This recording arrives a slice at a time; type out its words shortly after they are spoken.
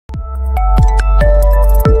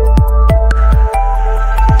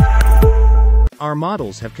Our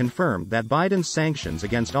models have confirmed that Biden's sanctions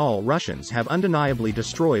against all Russians have undeniably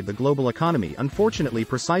destroyed the global economy, unfortunately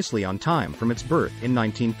precisely on time from its birth in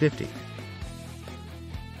 1950.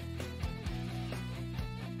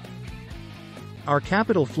 Our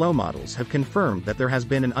capital flow models have confirmed that there has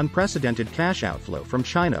been an unprecedented cash outflow from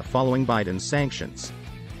China following Biden's sanctions.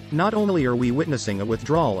 Not only are we witnessing a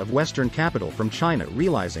withdrawal of Western capital from China,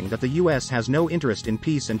 realizing that the US has no interest in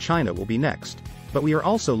peace and China will be next, but we are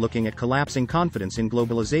also looking at collapsing confidence in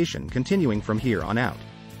globalization continuing from here on out.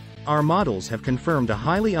 Our models have confirmed a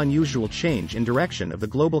highly unusual change in direction of the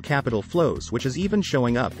global capital flows, which is even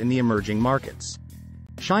showing up in the emerging markets.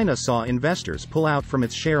 China saw investors pull out from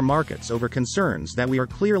its share markets over concerns that we are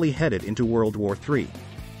clearly headed into World War III.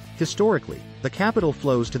 Historically, the capital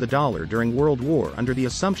flows to the dollar during World War under the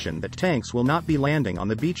assumption that tanks will not be landing on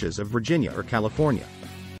the beaches of Virginia or California.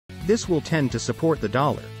 This will tend to support the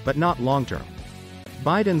dollar, but not long-term.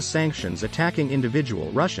 Biden's sanctions attacking individual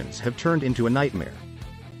Russians have turned into a nightmare.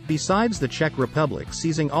 Besides the Czech Republic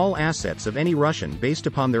seizing all assets of any Russian based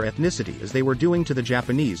upon their ethnicity as they were doing to the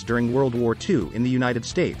Japanese during World War II in the United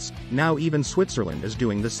States, now even Switzerland is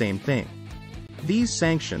doing the same thing. These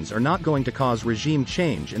sanctions are not going to cause regime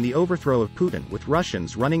change in the overthrow of Putin, with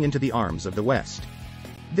Russians running into the arms of the West.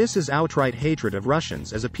 This is outright hatred of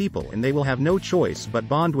Russians as a people, and they will have no choice but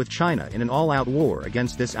bond with China in an all-out war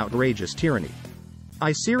against this outrageous tyranny.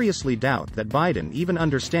 I seriously doubt that Biden even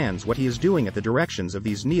understands what he is doing at the directions of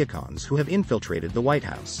these neocons who have infiltrated the White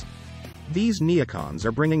House. These neocons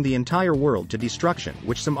are bringing the entire world to destruction,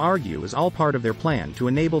 which some argue is all part of their plan to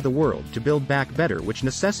enable the world to build back better, which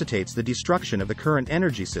necessitates the destruction of the current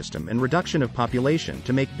energy system and reduction of population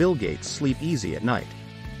to make Bill Gates sleep easy at night.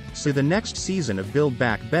 So the next season of Build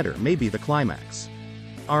Back Better may be the climax.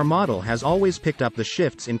 Our model has always picked up the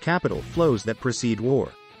shifts in capital flows that precede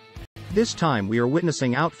war. This time we are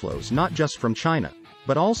witnessing outflows not just from China,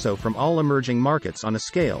 but also from all emerging markets on a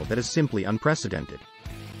scale that is simply unprecedented.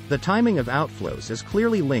 The timing of outflows is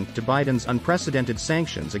clearly linked to Biden's unprecedented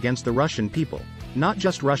sanctions against the Russian people, not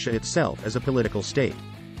just Russia itself as a political state.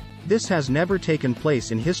 This has never taken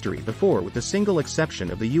place in history before, with the single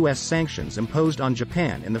exception of the US sanctions imposed on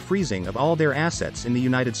Japan and the freezing of all their assets in the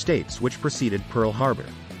United States which preceded Pearl Harbor.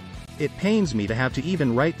 It pains me to have to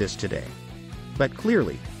even write this today. But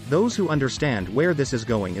clearly, those who understand where this is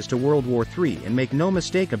going is to World War III, and make no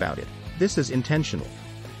mistake about it, this is intentional.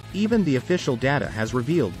 Even the official data has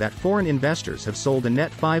revealed that foreign investors have sold a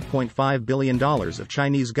net $5.5 billion of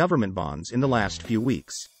Chinese government bonds in the last few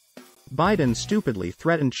weeks. Biden stupidly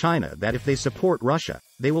threatened China that if they support Russia,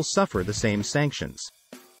 they will suffer the same sanctions.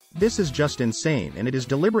 This is just insane, and it is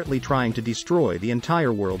deliberately trying to destroy the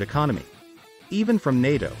entire world economy. Even from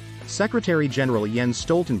NATO, Secretary General Jens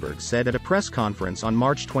Stoltenberg said at a press conference on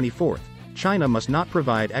March 24, China must not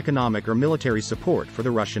provide economic or military support for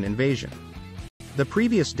the Russian invasion. The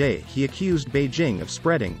previous day he accused Beijing of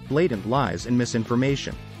spreading blatant lies and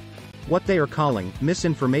misinformation. What they are calling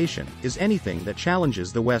misinformation is anything that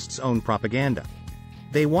challenges the West's own propaganda.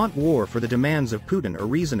 They want war, for the demands of Putin are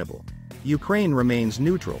reasonable. Ukraine remains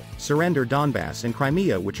neutral, surrender Donbass and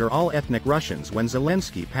Crimea, which are all ethnic Russians, when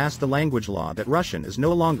Zelensky passed the language law that Russian is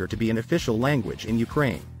no longer to be an official language in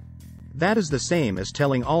Ukraine. That is the same as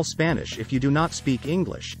telling all Spanish, if you do not speak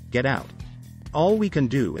English, get out. All we can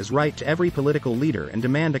do is write to every political leader and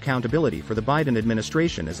demand accountability, for the Biden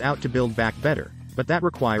administration is out to build back better, but that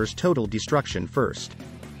requires total destruction first.